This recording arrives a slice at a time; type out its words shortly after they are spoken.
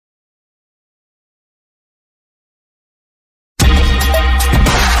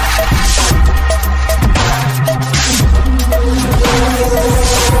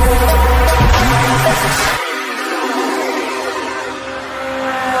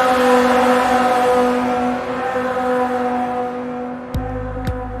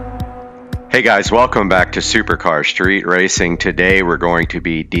Hey guys, welcome back to Supercar Street Racing. Today we're going to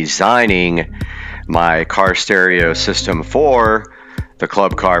be designing my car stereo system for the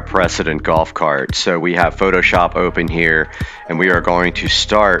Club Car Precedent golf cart. So we have Photoshop open here and we are going to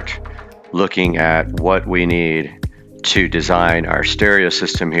start looking at what we need to design our stereo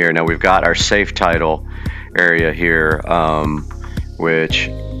system here. Now we've got our safe title area here, which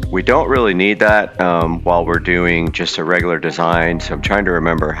we don't really need that while we're doing just a regular design. So I'm trying to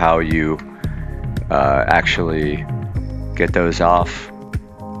remember how you actually get those off.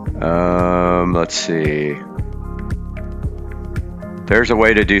 Let's see. There's a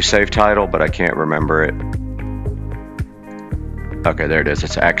way to do safe title, but I can't remember it. Okay, there it is.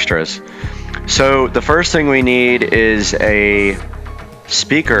 It's extras. So the first thing we need is a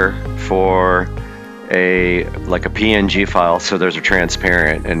speaker for like a PNG file. So there's a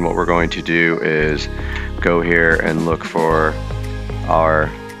transparent, and what we're going to do is go here and look for our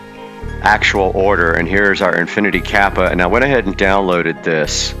actual order, and here's our Infinity Kappa, and I went ahead and downloaded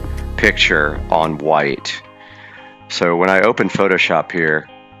this picture on white. So when I open Photoshop here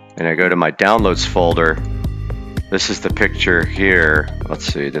and I go to my downloads folder, this is the picture here.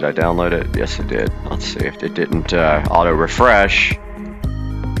 Let's see, did I download it? Yes, it did. Let's see if it didn't auto refresh.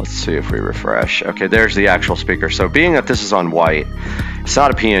 Let's see if we refresh. Okay, there's the actual speaker. So being that this is on white, it's not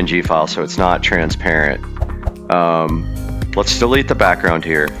a PNG file, so it's not transparent. Let's delete the background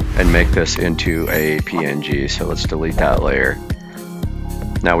here and make this into a PNG. So let's delete that layer.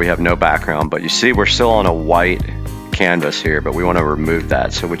 Now we have no background, but you see we're still on a white canvas here, but we want to remove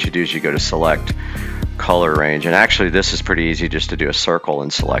that. So what you do is you go to select color range, and actually this is pretty easy just to do a circle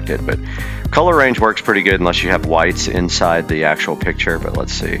and select it, but color range works pretty good unless you have whites inside the actual picture. But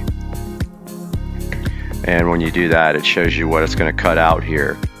let's see, and when you do that, it shows you what it's going to cut out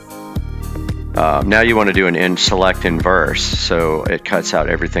here. Now you want to do an select inverse, so it cuts out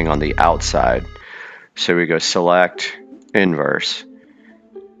everything on the outside. So we go select inverse,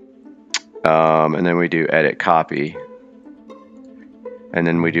 and then we do edit copy, and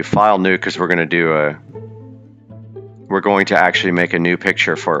then we do file new, because we're going to actually make a new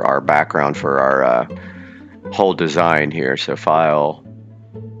picture for our background for our whole design here. So file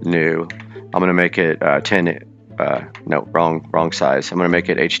new, I'm going to make it 10. No, wrong size. I'm going to make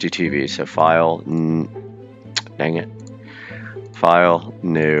it HDTV. So file, dang it, file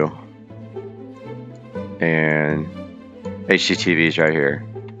new, and HDTV is right here,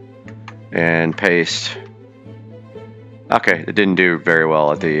 and paste. Okay, it didn't do very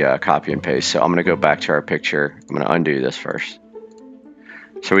well at the copy and paste, so I'm going to go back to our picture. I'm going to undo this first.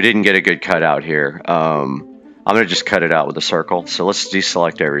 So we didn't get a good cut out here. I'm going to just cut it out with a circle. So let's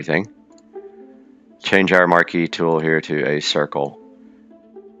deselect everything. Change our marquee tool here to a circle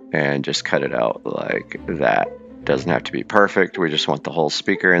and just cut it out like that. Doesn't have to be perfect. We just want the whole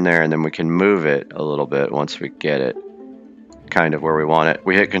speaker in there, and then we can move it a little bit once we get it kind of where we want it.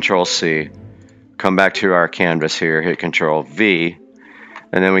 We hit Control C, come back to our canvas here, hit Control V,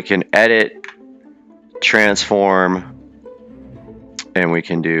 and then we can edit, transform, and we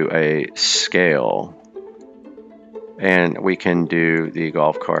can do a scale, and we can do the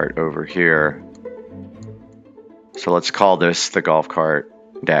golf cart over here. So let's call this the golf cart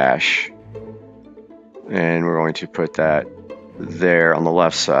dash, and we're going to put that there on the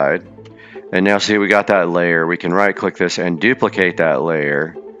left side. And now see, we got that layer. We can right click this and duplicate that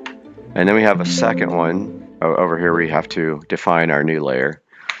layer, and then we have a second one over here. We have to define our new layer.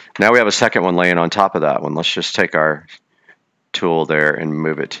 Now we have a second one laying on top of that one. Let's just take our tool there and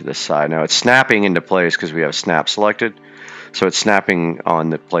move it to the side. Now it's snapping into place because we have snap selected, so it's snapping on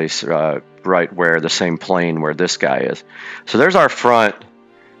the place right where the same plane where this guy is. So there's our front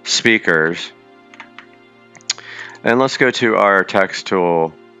speakers, and let's go to our text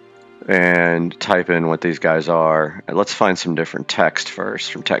tool and type in what these guys are. And let's find some different text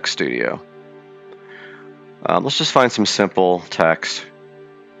first from Text Studio. Let's just find some simple text.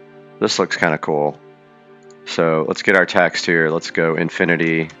 This looks kind of cool. So let's get our text here. Let's go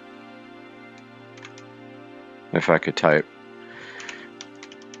Infinity. If I could type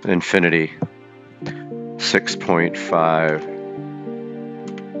Infinity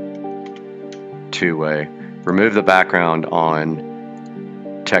 6.5 two-way. Remove the background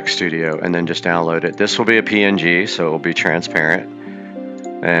on Text Studio and then just download it. This will be a PNG, so it will be transparent,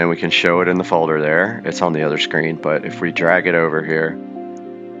 and we can show it in the folder there. It's on the other screen, but if we drag it over here,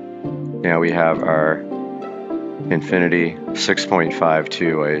 now we have our Infinity 6.5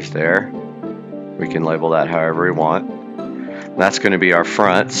 two-ways there. We can label that however we want. That's going to be our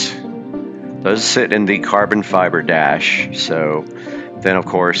fronts. Those sit in the carbon fiber dash. So then of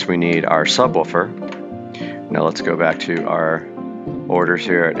course we need our subwoofer. Now let's go back to our orders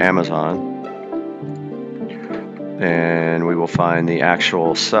here at Amazon. and we will find the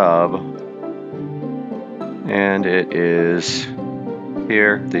actual sub, and it is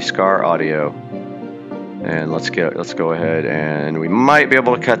here, the Scar Audio. And let's go ahead, and we might be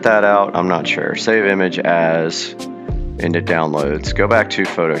able to cut that out. I'm not sure. Save image as into downloads. Go back to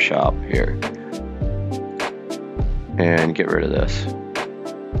Photoshop here and get rid of this.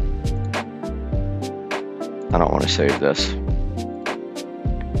 I don't want to save this.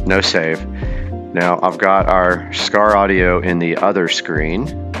 No save. Now I've got our Scar Audio in the other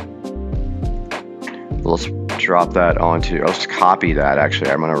screen. Let's drop that onto, let's copy that.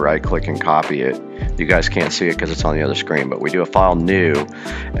 Actually, I'm going to right click and copy it. You guys can't see it because it's on the other screen, but we do a file new,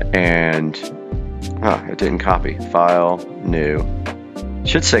 and it didn't copy. File new. It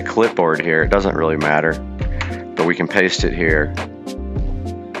should say clipboard here. It doesn't really matter, but we can paste it here.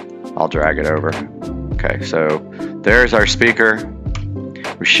 I'll drag it over. Okay, so there's our speaker.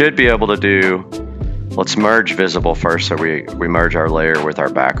 We should be able to do, let's merge visible first, so we merge our layer with our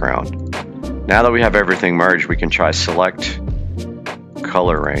background. Now that we have everything merged, we can try select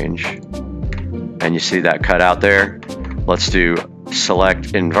color range. And you see that cut out there? Let's do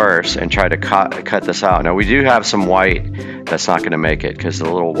select inverse and try to cut this out. Now we do have some white that's not going to make it because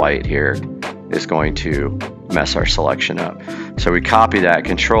the little white here is going to mess our selection up. So we copy that,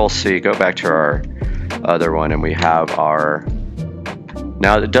 Control C, go back to our other one, and we have our,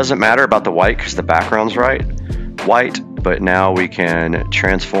 now it doesn't matter about the white because the background's white, but now we can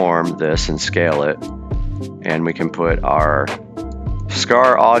transform this and scale it, and we can put our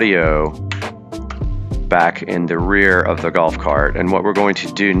Scar Audio back in the rear of the golf cart. And what we're going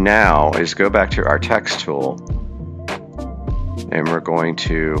to do now is go back to our text tool, and we're going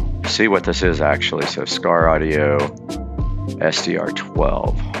to see what this is actually. So Scar Audio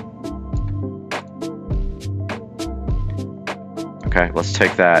SDR12. Okay, let's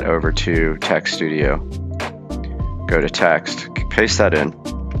take that over to Text Studio. Go to text, paste that in,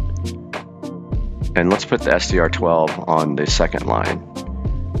 and let's put the SDR12 on the second line.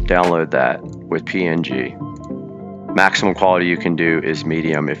 Download that with PNG. Maximum quality you can do is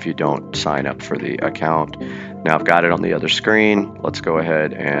medium if you don't sign up for the account. Now I've got it on the other screen. Let's go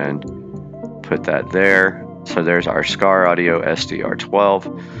ahead and put that there. So there's our Scar Audio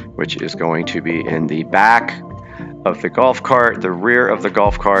SDR12, which is going to be in the back of the golf cart, the rear of the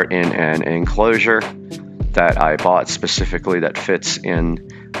golf cart, in an enclosure that I bought specifically that fits in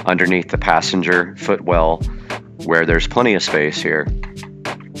underneath the passenger footwell where there's plenty of space here.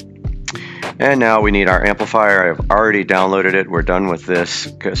 And now we need our amplifier. I've already downloaded it. We're done with this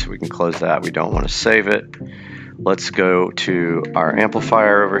because we can close that. We don't want to save it. Let's go to our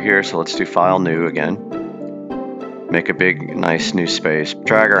amplifier over here. So let's do File New again. Make a big, nice new space.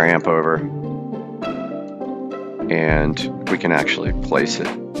 Drag our amp over. And we can actually place it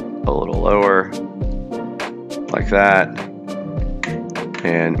a little lower, like that.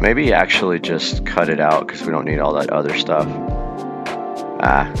 And maybe actually just cut it out because we don't need all that other stuff.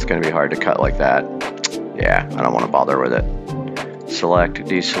 It's going to be hard to cut like that. Yeah, I don't want to bother with it. Select,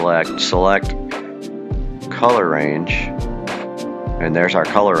 deselect, select color range. And there's our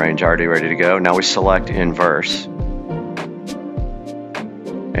color range already ready to go. Now we select inverse.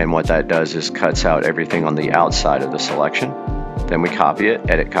 And what that does is cuts out everything on the outside of the selection. Then we copy it,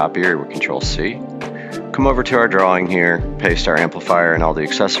 edit copier with Control C. Come over to our drawing here, paste our amplifier and all the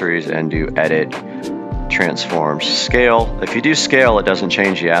accessories, and do edit, transform, scale. If you do scale, it doesn't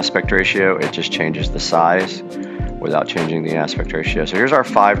change the aspect ratio, it just changes the size without changing the aspect ratio. So here's our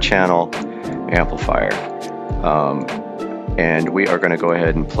 5-channel amplifier. And we are going to go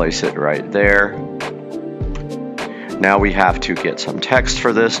ahead and place it right there. Now we have to get some text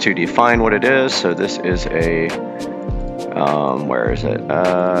for this to define what it is. So this is a, where is it?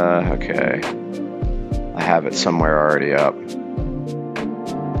 Okay. I have it somewhere already up.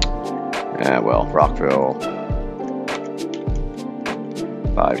 Well, Rockville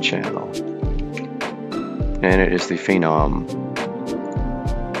 5-channel. And it is the Phenom.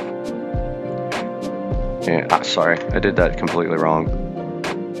 Yeah, sorry, I did that completely wrong.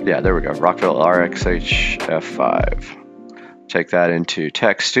 Yeah, there we go. Rockville RXH F5. Take that into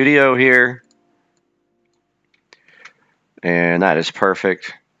Text Studio here. And that is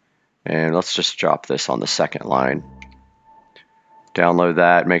perfect. And let's just drop this on the second line. Download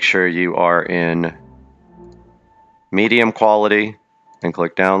that. Make sure you are in medium quality and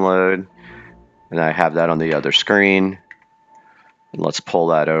click download. And I have that on the other screen. And let's pull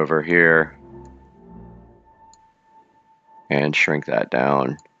that over here and shrink that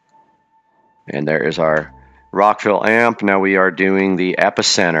down. And there is our Rockville amp. Now we are doing the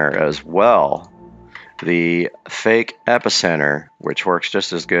epicenter as well. The fake epicenter, which works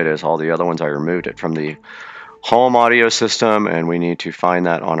just as good as all the other ones. I removed it from the home audio system, and we need to find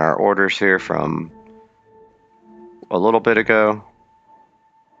that on our orders here from a little bit ago.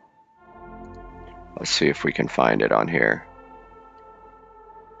 Let's see if we can find it on here.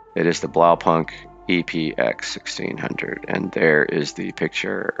 It is the Blaupunk EPX 1600, and there is the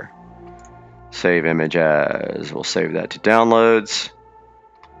picture. Save image as. We'll save that to downloads.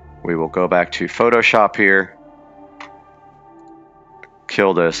 We will go back to Photoshop here.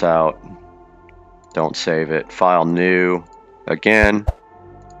 Kill this out. Don't save it. File new again.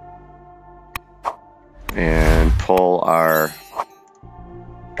 And pull our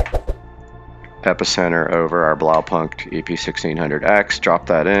epicenter over our Blaupunk EP1600X. Drop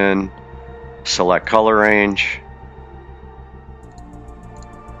that in. Select color range.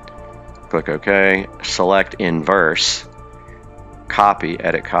 Click OK. Select inverse. Copy,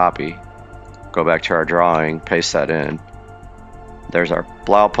 edit copy. Go back to our drawing, paste that in. There's our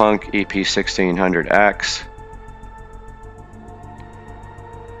Blaupunk EP1600X.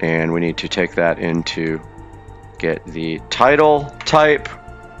 And we need to take that into get the title type.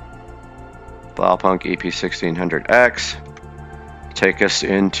 Blaupunk EP1600X. Take us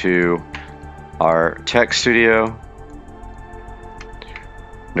into our text studio.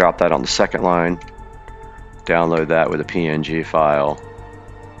 Drop that on the second line. Download that with a PNG file.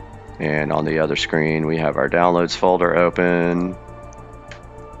 And on the other screen, we have our downloads folder open.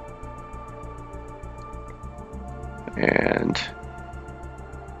 And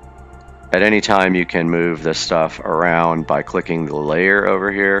at any time, you can move this stuff around by clicking the layer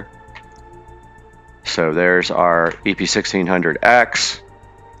over here. So there's our EP1600X.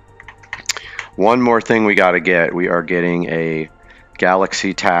 One more thing we got to get. We are getting a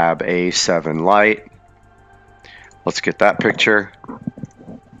Galaxy Tab A7 Lite. Let's get that picture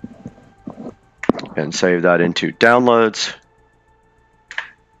and save that into downloads.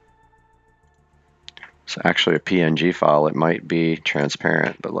 It's actually a PNG file. It might be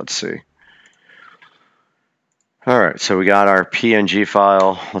transparent, but let's see. All right, so we got our PNG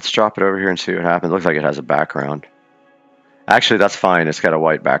file. Let's drop it over here and see what happens. It looks like it has a background. Actually, that's fine. It's got a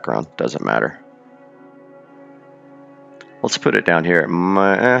white background. Doesn't matter. Let's put it down here.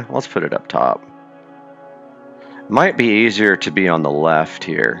 Let's put it up top. Might be easier to be on the left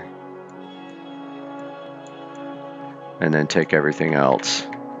here. And then take everything else.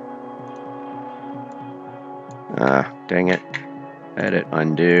 Dang it. Edit,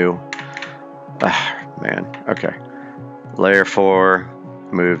 undo. Man, okay. Layer 4,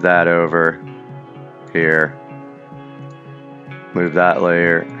 move that over here. Move that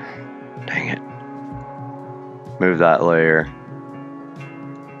layer. Dang it. Move that layer.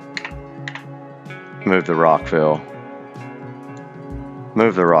 Move the Rockville.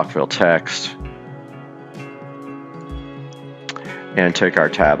 Move the Rockville text. And take our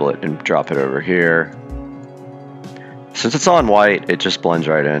tablet and drop it over here. Since it's on white, it just blends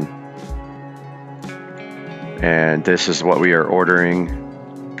right in. And this is what we are ordering.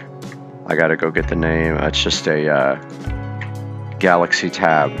 I gotta go get the name. It's just a Galaxy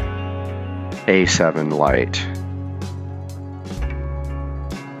Tab A7 Lite.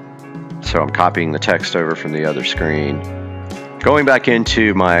 So I'm copying the text over from the other screen. Going back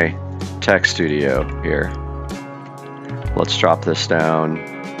into my text studio here. Let's drop this down.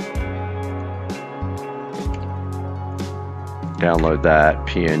 Download that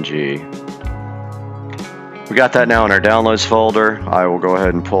PNG. We got that now in our downloads folder. I will go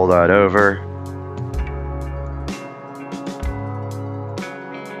ahead and pull that over.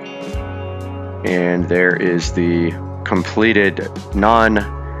 And there is the completed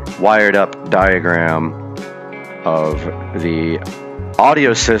non-wired up diagram of the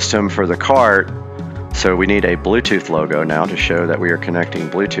audio system for the cart. So we need a Bluetooth logo now to show that we are connecting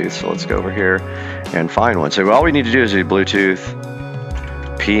Bluetooth. So let's go over here and find one. So all we need to do is do Bluetooth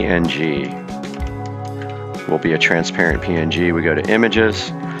PNG. Will be a transparent PNG. We go to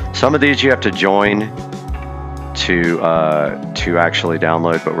images. Some of these you have to join to actually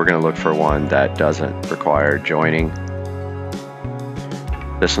download, but we're going to look for one that doesn't require joining.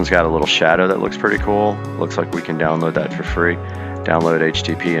 This one's got a little shadow that looks pretty cool. Looks like we can download that for free. Download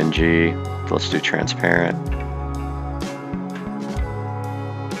HTPNG. Let's do transparent.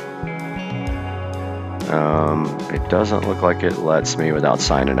 It doesn't look like it lets me without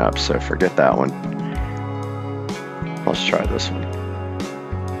signing up, so forget that one. Let's try this one.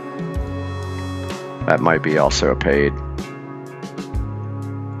 That might be also a paid.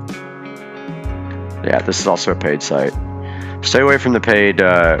 Yeah, this is also a paid site. Stay away from the paid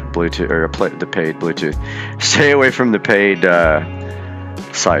Bluetooth, or the paid Bluetooth. Stay away from the paid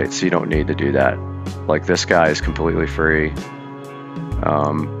sites. You don't need to do that. Like this guy is completely free.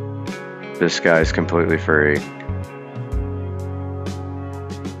 This guy's completely free.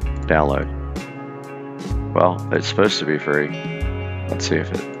 Download. Well, it's supposed to be free. Let's see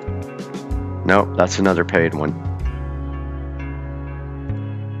if it... Nope, that's another paid one.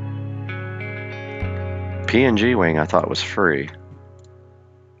 PNG Wing I thought was free.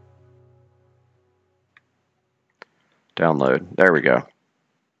 Download. There we go.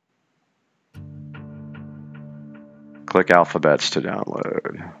 Click alphabets to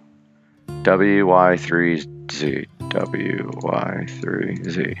download. WY3Z.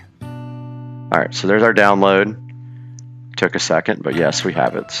 WY3Z. Alright, so there's our download. Took a second, but yes, we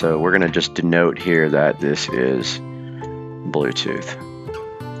have it. So we're going to just denote here that this is Bluetooth.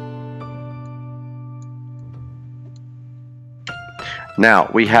 Now,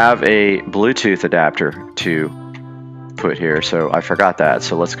 we have a Bluetooth adapter to put here, so I forgot that.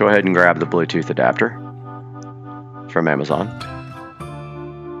 So let's go ahead and grab the Bluetooth adapter from Amazon.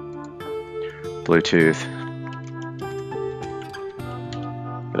 Bluetooth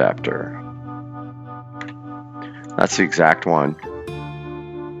adapter. That's the exact one.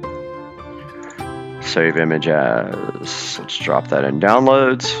 Save image as. Let's drop that in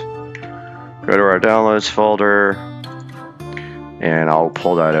downloads. Go to our downloads folder, and I'll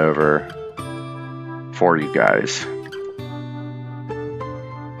pull that over for you guys.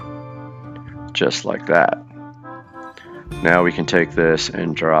 Just like that. Now we can take this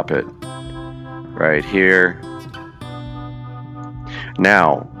and drop it right here.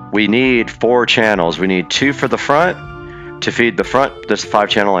 Now, we need 4 channels. We need 2 for the front to feed the front, this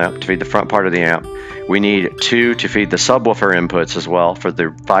 5-channel amp, to feed the front part of the amp. We need 2 to feed the subwoofer inputs as well for the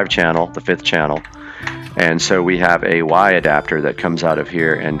 5-channel, the 5th channel. And so we have a Y adapter that comes out of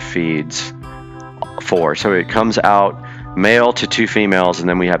here and feeds 4. So it comes out male to 2 females, and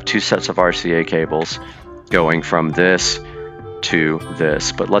then we have 2 sets of RCA cables going from this to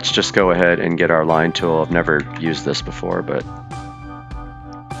this. But let's just go ahead and get our line tool. I've never used this before, but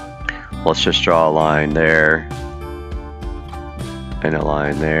let's just draw a line there and a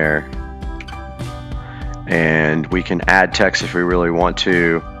line there. And we can add text if we really want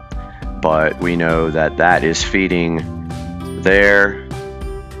to, but we know that that is feeding there.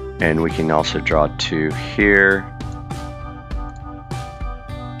 And we can also draw 2 here.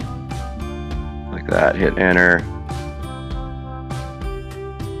 Like that, hit enter.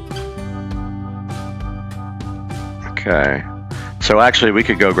 Okay. So actually we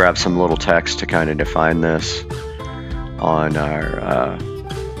could go grab some little text to kind of define this on our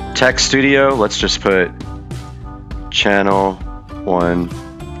text studio. Let's just put channel 1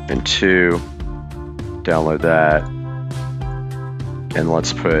 and 2, download that, and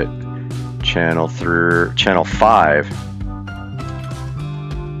let's put channel 5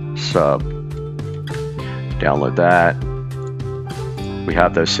 sub, download that. We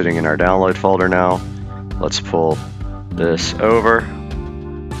have those sitting in our download folder now. Let's pull this over,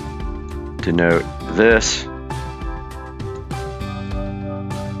 denote this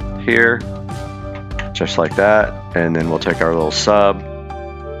here, just like that, and then we'll take our little sub,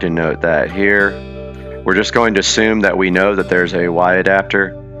 denote that here. We're just going to assume that we know that there's a Y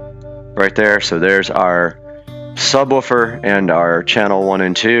adapter right there. So there's our subwoofer and our channel 1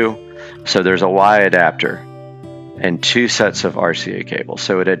 and 2. So there's a Y adapter and 2 sets of RCA cables.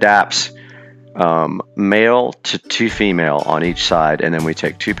 So it adapts male to 2 female on each side, and then we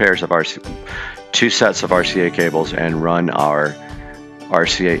take 2 sets of RCA cables and run our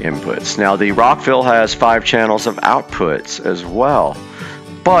RCA inputs. Now the RECOIL has 5 channels of outputs as well,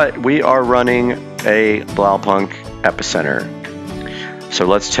 but we are running a Blaupunkt epicenter. So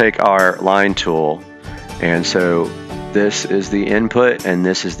let's take our line tool, and so this is the input and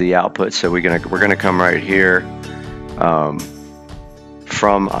this is the output. So we're gonna come right here.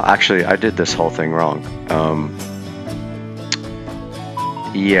 Actually, I did this whole thing wrong.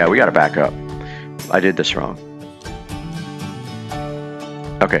 Yeah, we gotta back up. I did this wrong.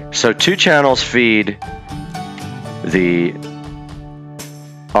 Okay, so 2 channels feed the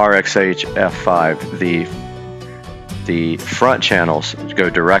RXH F5. The front channels go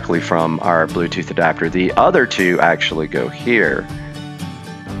directly from our Bluetooth adapter. The other 2 actually go here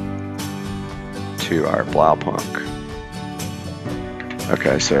to our Blaupunkt.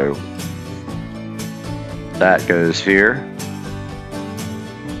 Okay, so that goes here.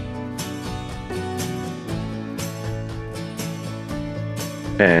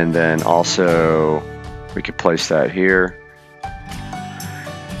 And then also we could place that here.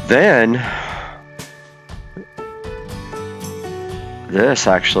 Then this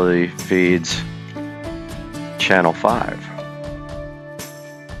actually feeds channel 5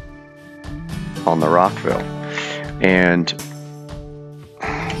 on the RECOIL. And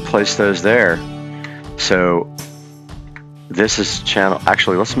place those there. So this is channel,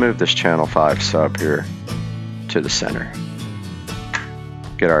 actually let's move this channel 5 sub here to the center.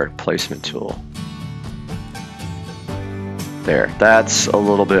 Get our placement tool. There, that's a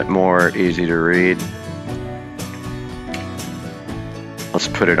little bit more easy to read. Let's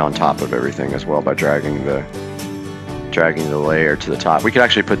put it on top of everything as well by dragging the layer to the top. We could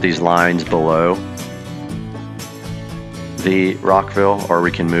actually put these lines below the RECOIL, or we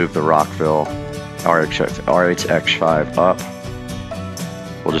can move the RECOIL RHX5 up.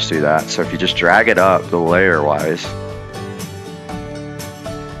 We'll just do that. So if you just drag it up the layer wise,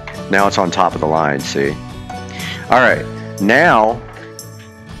 now it's on top of the line, see? All right, now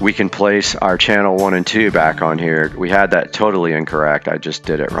we can place our channel 1 and 2 back on here. We had that totally incorrect. I just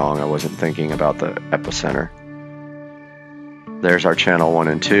did it wrong. I wasn't thinking about the epicenter. There's our channel 1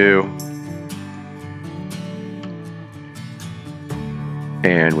 and 2.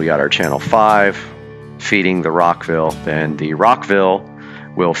 And we got our channel 5 feeding the RECOIL. Then the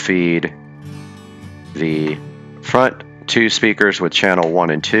RECOIL will feed the front 2 speakers with channel 1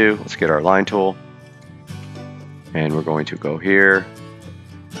 and 2. Let's get our line tool. And we're going to go here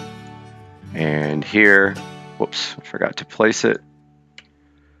and here. Whoops, I forgot to place it.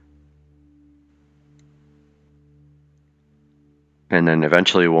 And then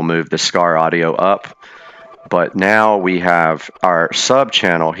eventually we'll move the SCAR audio up. But now we have our sub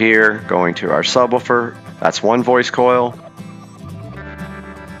channel here going to our subwoofer. That's one voice coil.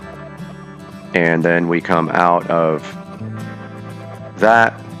 And then we come out of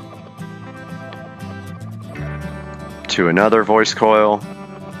that to another voice coil.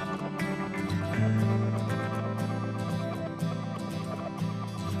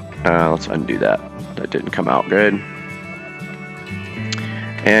 Let's undo that. That didn't come out good.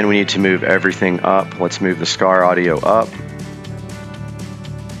 And we need to move everything up. Let's move the SCAR audio up.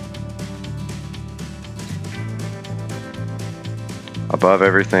 Above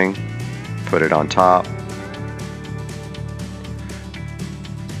everything, put it on top.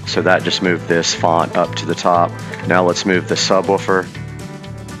 So that just moved this font up to the top. Now let's move the subwoofer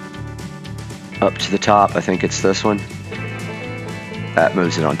up to the top. I think it's this one. That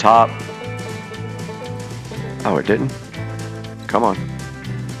moves it on top. Oh, it didn't? Come on.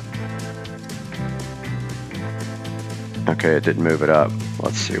 Okay, it didn't move it up.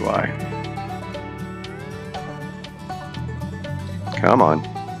 Let's see why. Come on.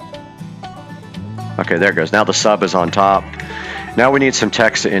 Okay, there it goes. Now the sub is on top. Now we need some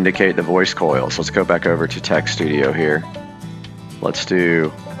text to indicate the voice coils. Let's go back over to Text Studio here. Let's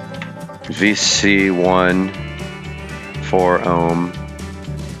do VC1 4 ohm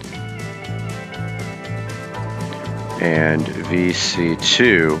and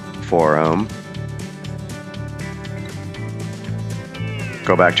VC2 4 ohm.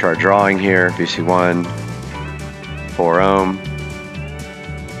 Go back to our drawing here, VC1 4 ohm.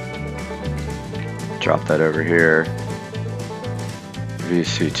 Drop that over here.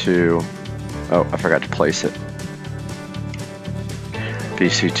 VC2. Oh, I forgot to place it.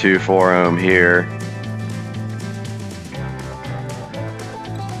 VC2 4 ohm here.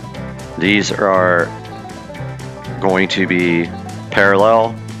 These are going to be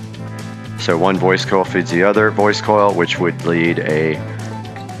parallel. So one voice coil feeds the other voice coil, which would lead a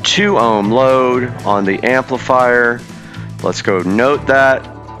 2 ohm load on the amplifier. Let's go note that.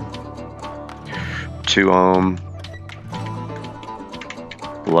 2 ohm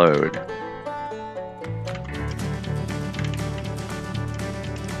load.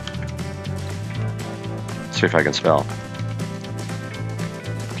 Let's see if I can spell.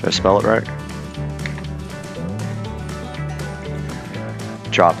 Did I spell it right?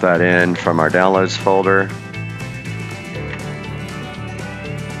 Drop that in from our downloads folder.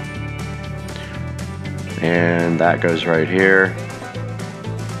 And that goes right here.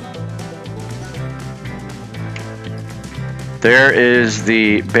 There is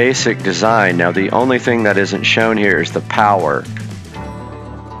the basic design. Now the only thing that isn't shown here is the power.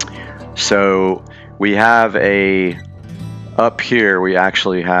 So we have a, up here we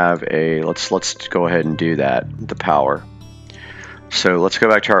actually have a, let's go ahead and do that, the power. So let's go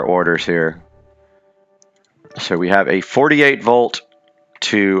back to our orders here. So we have a 48 volt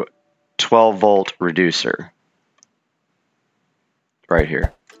to 12 volt reducer right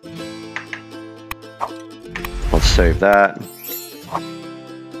here. Let's save that.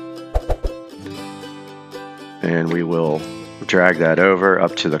 And we will drag that over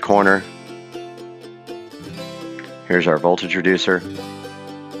up to the corner. Here's our voltage reducer.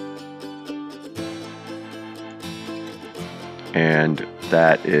 And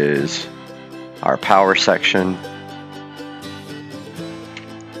that is our power section.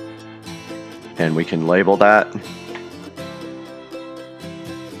 and we can label that.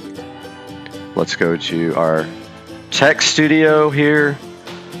 Let's go to our Tech Studio here,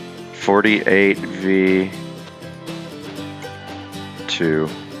 48V to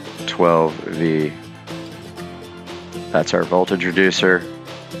 12V. That's our voltage reducer.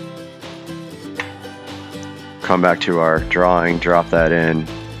 Come back to our drawing, drop that in.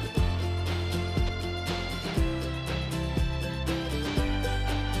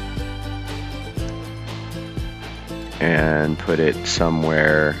 And put it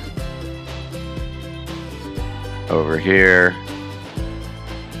somewhere over here,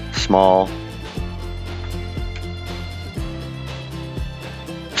 small.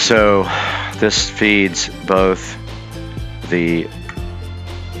 So this feeds both the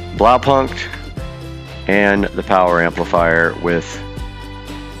Blaupunkt and the power amplifier with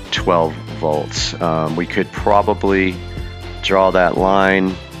 12 volts. We could probably draw that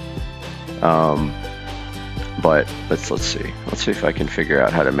line, but let's see. Let's see if I can figure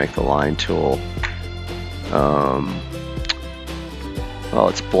out how to make the line tool. Well,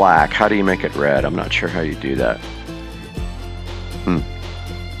 it's black. How do you make it red? I'm not sure how you do that.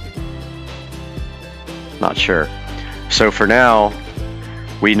 Not sure. So for now,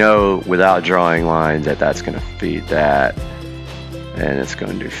 we know without drawing lines that that's going to feed that, and it's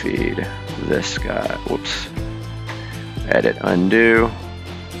going to feed this guy. Whoops. Edit, undo.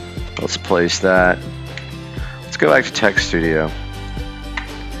 Let's place that. Let's go back to Tech Studio.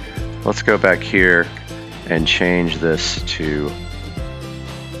 Let's go back here and change this to,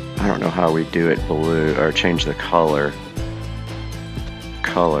 I don't know how we do it, blue, or change the color.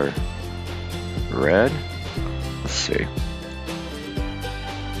 Red? Let's see.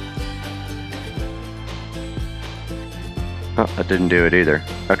 Oh, that didn't do it either.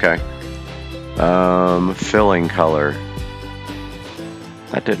 Okay. Filling color.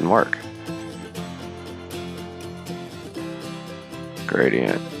 That didn't work.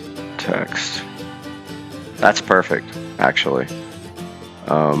 Gradient text. That's perfect, actually.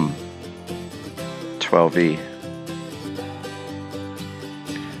 12V.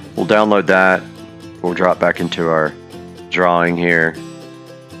 We'll download that. We'll drop back into our drawing here.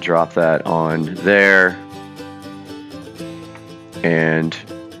 Drop that on there. And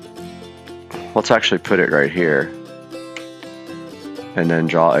let's actually put it right here. And then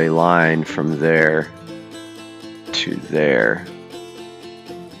draw a line from there to there.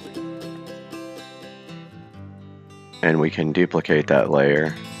 And we can duplicate that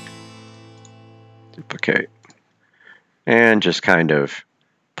layer. Duplicate. And just kind of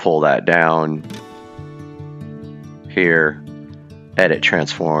pull that down here. Edit,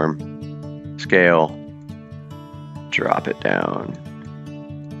 transform, scale, drop it down.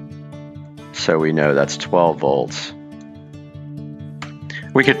 So we know that's 12 volts.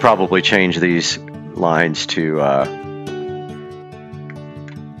 We could probably change these lines to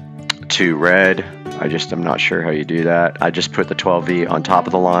red. I'm not sure how you do that. I just put the 12V on top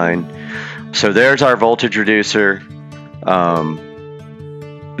of the line. So there's our voltage reducer.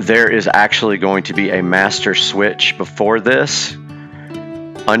 There is actually going to be a master switch before this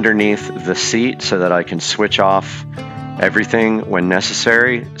underneath the seat so that I can switch off everything when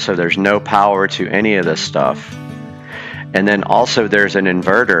necessary. So there's no power to any of this stuff. And then also there's an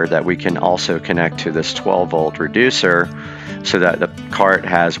inverter that we can also connect to this 12 volt reducer so that the cart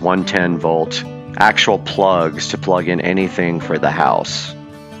has 110 volt actual plugs to plug in anything for the house.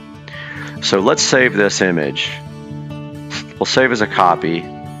 So let's save this image. We'll save as a copy.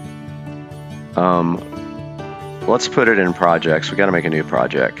 Let's put it in projects. We got to make a new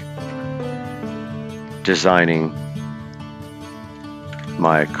project. Designing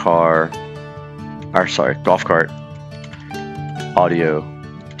my golf cart audio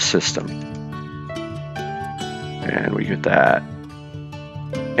system. And we get that.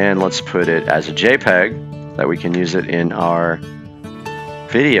 And let's put it as a JPEG that we can use it in our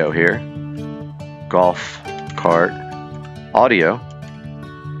video here. Golf cart audio.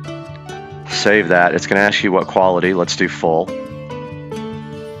 Save that. It's going to ask you what quality. Let's do full.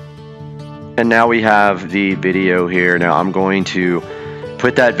 And now we have the video here. Now I'm going to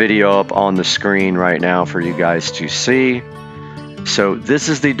put that video up on the screen right now for you guys to see. So this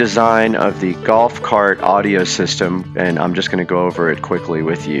is the design of the golf cart audio system, and I'm just going to go over it quickly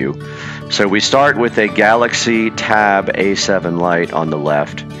with you. So we start with a Galaxy Tab A7 light on the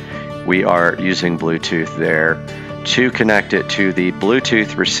left. We are using Bluetooth there to connect it to the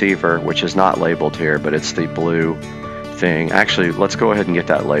Bluetooth receiver, which is not labeled here, but it's the blue thing. Actually, let's go ahead and get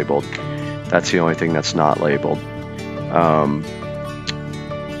that labeled. That's the only thing that's not labeled.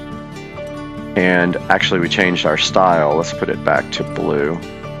 And actually we changed our style. Let's put it back to blue.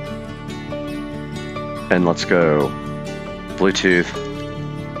 and let's go Bluetooth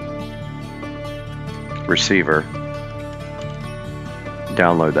receiver.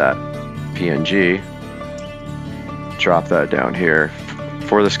 Download that PNG. Drop that down here.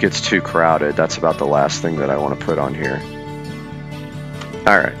 Before this gets too crowded, that's about the last thing that I want to put on here.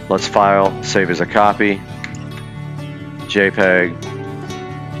 Alright, let's file, save as a copy, JPEG,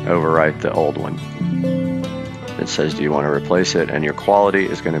 overwrite the old one. It says, do you want to replace it? And your quality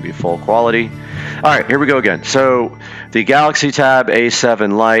is going to be full quality. Alright, here we go again. So, the Galaxy Tab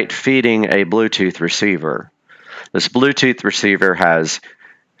A7 Lite feeding a Bluetooth receiver. This Bluetooth receiver has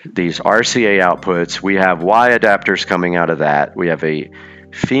these RCA outputs. We have Y adapters coming out of that. We have a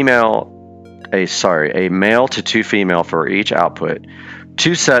male to two female for each output.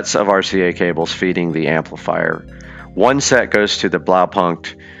 2 sets of RCA cables feeding the amplifier. 1 set goes to the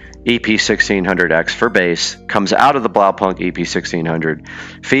Blaupunkt EP1600X for bass, comes out of the Blaupunkt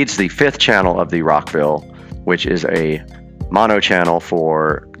EP1600, feeds the 5th channel of the RECOIL, which is a mono channel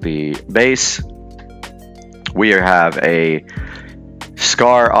for the bass. We have a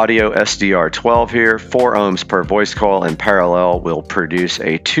SCAR Audio SDR12 here, 4 ohms per voice coil in parallel will produce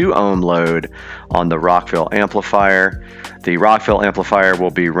a 2 ohm load on the RECOIL amplifier. The RECOIL amplifier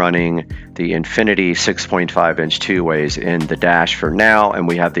will be running the Infinity 6.5 inch 2-ways in the dash for now, and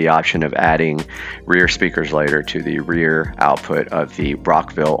we have the option of adding rear speakers later to the rear output of the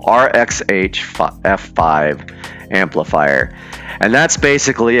RECOIL RXH F5 amplifier. And that's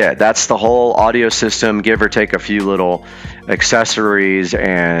basically it. That's the whole audio system, give or take a few little accessories,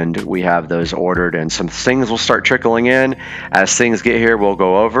 and we have those ordered, and some things will start trickling in. As things get here, we'll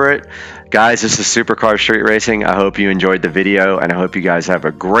go over it. Guys, this is Supercar Street Racing. I hope you enjoyed the video, and I hope you guys have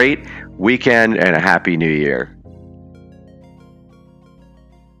a great weekend and a happy new year.